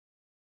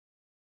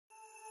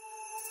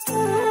Hello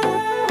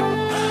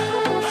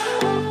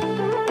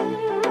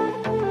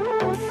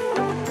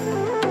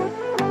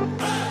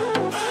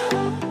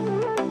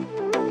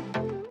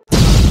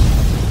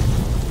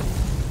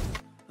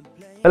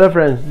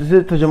friends, this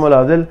is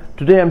Faisal.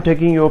 Today I am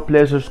taking you a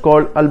place it's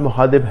called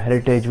Al-Mhaideb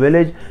Heritage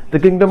Village. The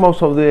Kingdom of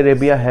Saudi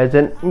Arabia has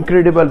an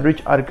incredible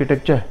rich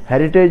architecture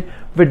heritage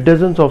with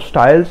dozens of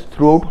styles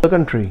throughout the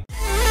country.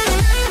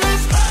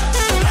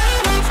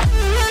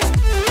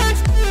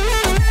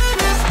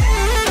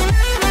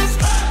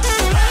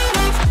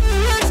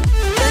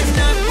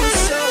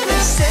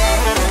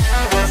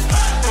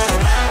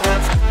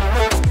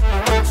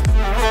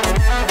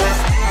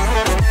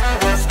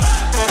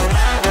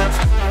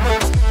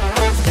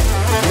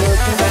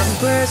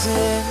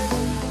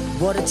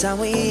 What a time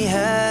we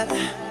had.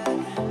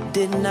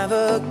 Didn't have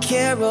a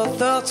care or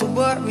thought to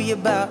worry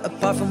about,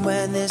 apart from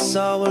when this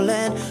all will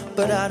end.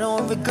 But I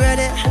don't regret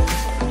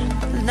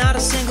it, not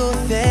a single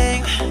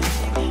thing.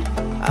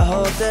 I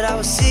hope that I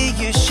will see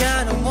you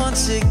shining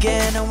once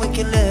again, and we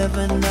can live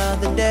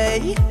another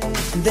day.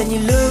 And then you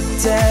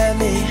looked at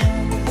me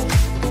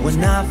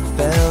when I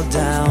fell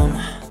down.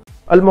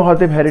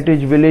 Al-Mhaidab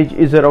Heritage Village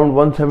is around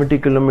 170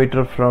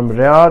 km from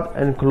Riyadh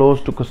and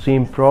close to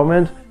Qassim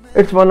Province.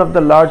 It's one of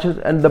the largest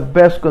and the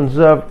best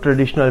conserved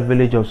traditional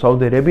village of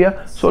Saudi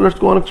Arabia, so let's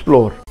go and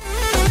explore.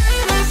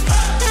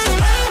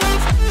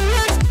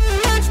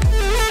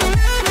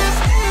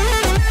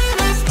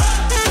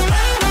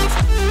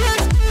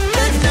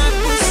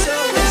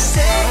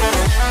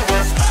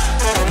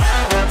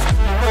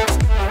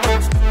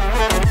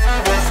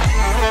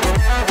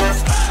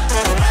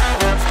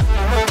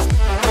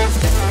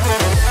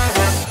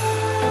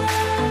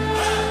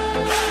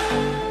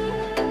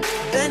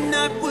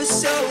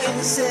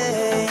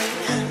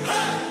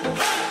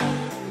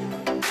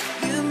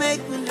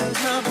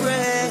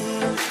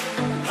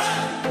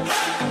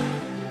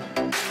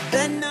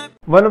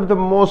 One of the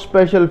most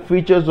special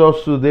features of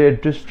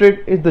Sudair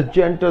district is the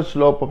gentle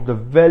slope of the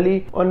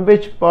valley on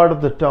which part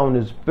of the town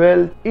is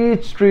built.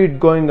 Each street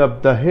going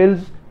up the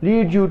hills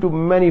leads you to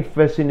many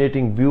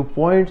fascinating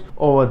viewpoints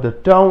over the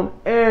town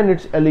and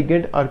its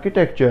elegant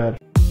architecture.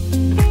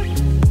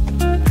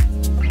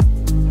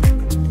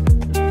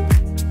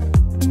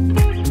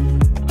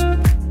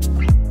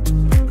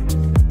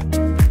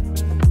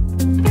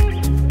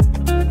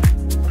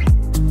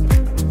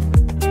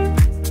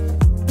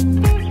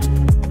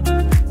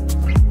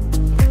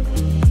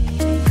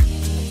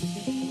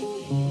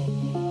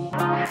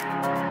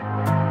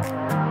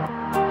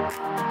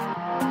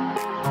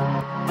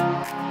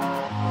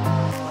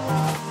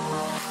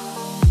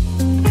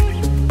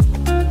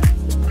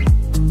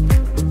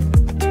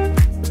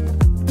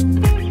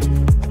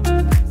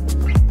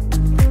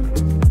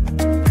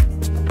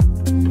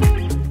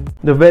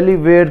 The valley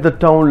where the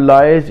town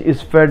lies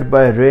is fed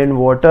by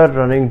rainwater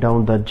running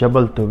down the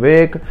Jabal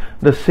Tawek,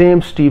 the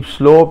same steep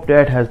slope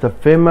that has the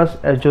famous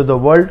Edge of the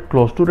World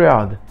close to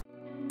Riyadh.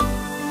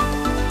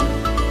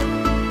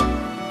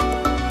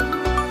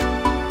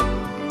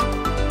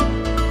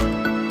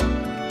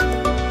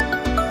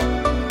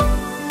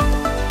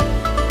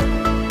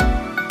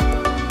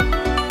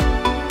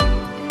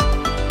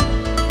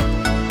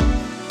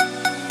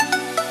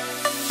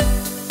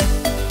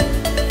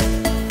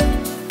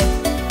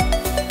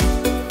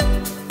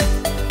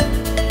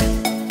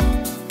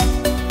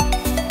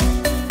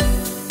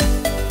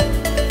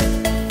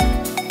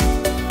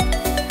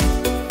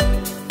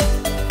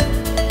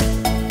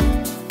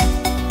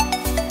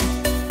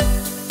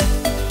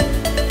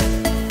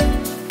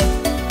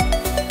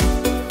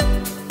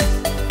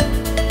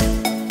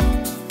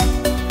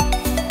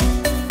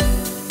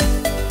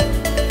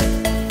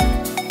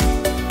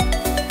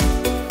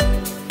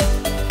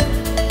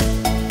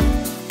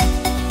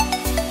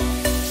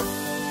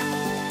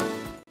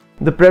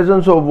 The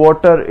presence of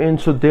water in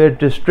Sudair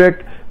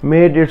district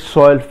made its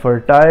soil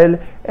fertile,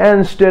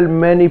 and still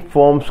many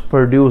farms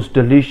produce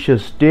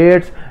delicious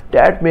dates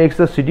that makes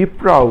the city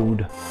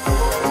proud.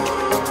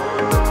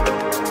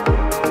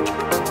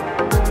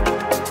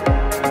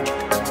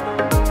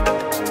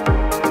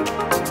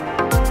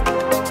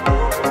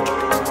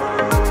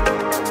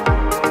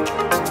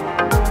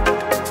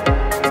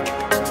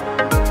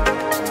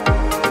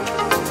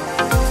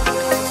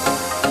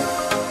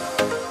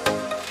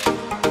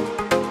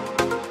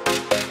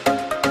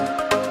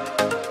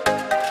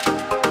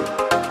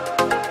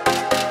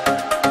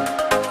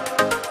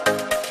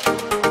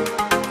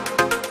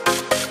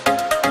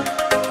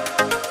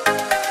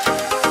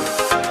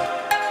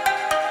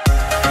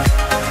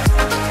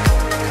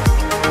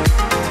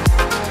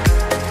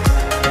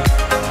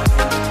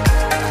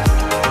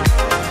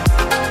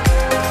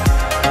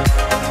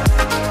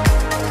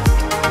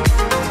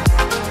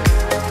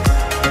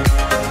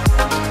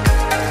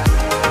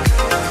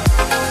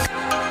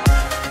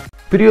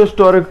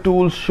 Prehistoric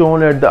tools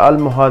shown at the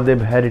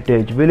Al-Mhaidab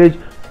Heritage Village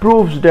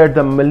proves that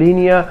the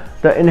millennia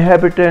the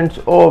inhabitants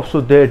of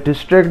Sudair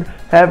district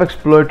have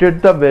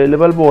exploited the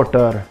available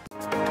water.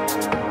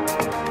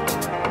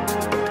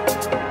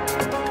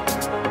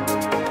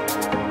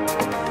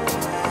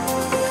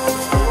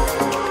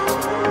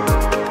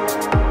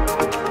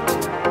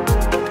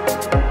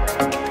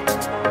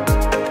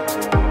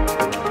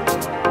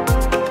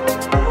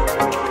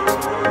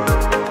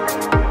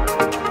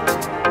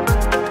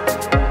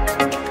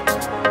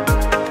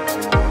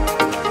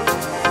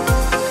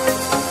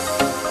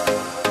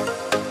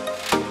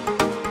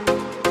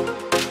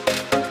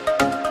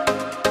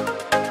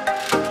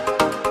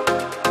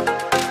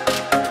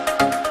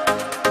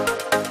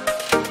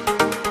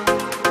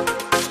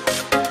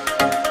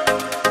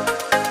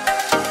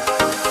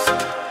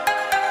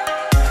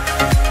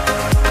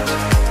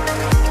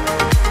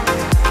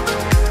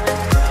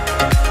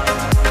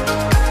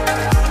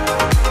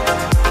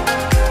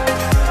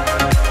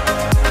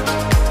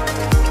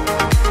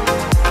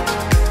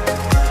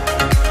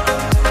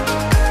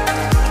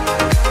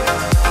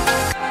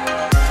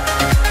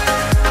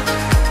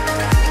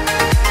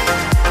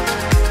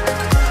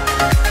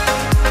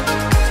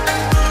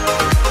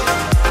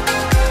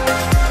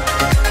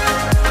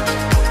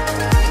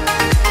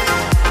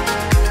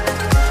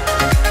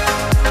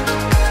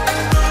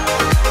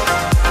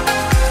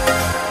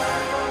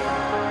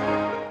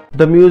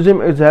 The museum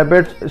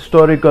exhibits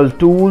historical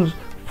tools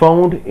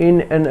found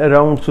in and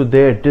around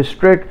Sudair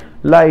district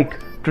like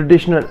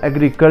traditional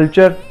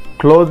agriculture,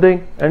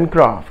 clothing and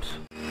crafts.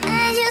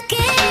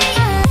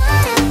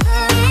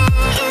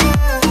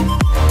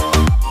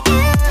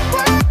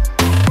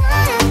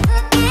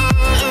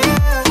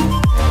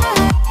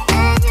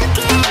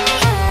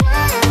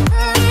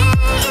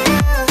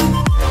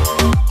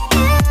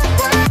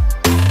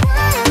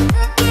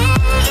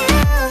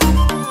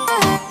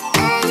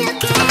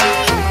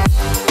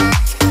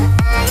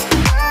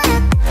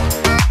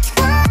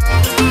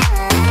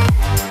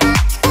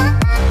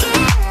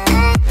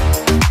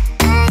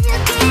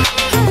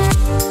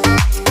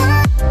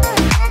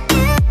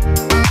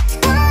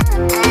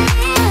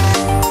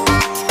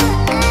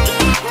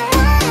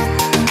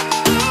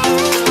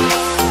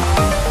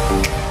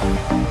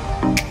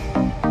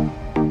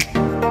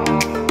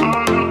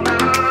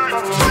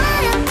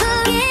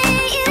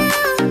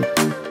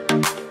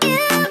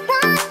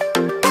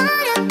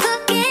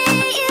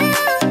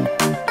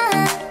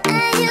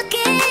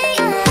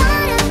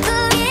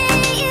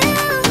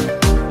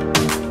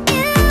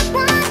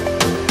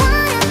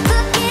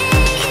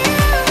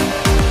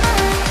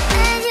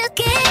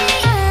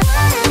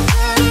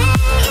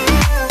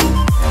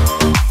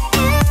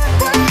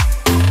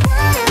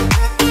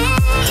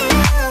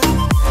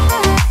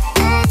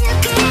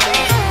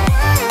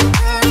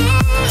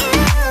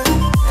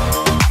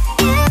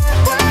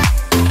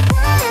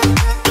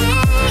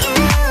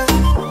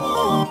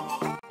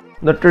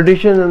 The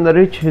traditions and the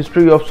rich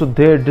history of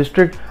Sudair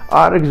district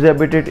are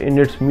exhibited in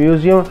its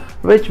museum,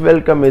 which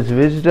welcomes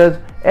visitors.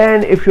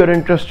 And if you are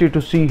interested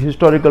to see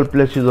historical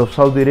places of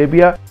Saudi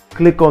Arabia,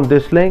 click on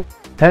this link.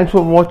 Thanks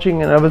for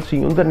watching and I will see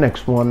you in the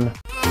next one.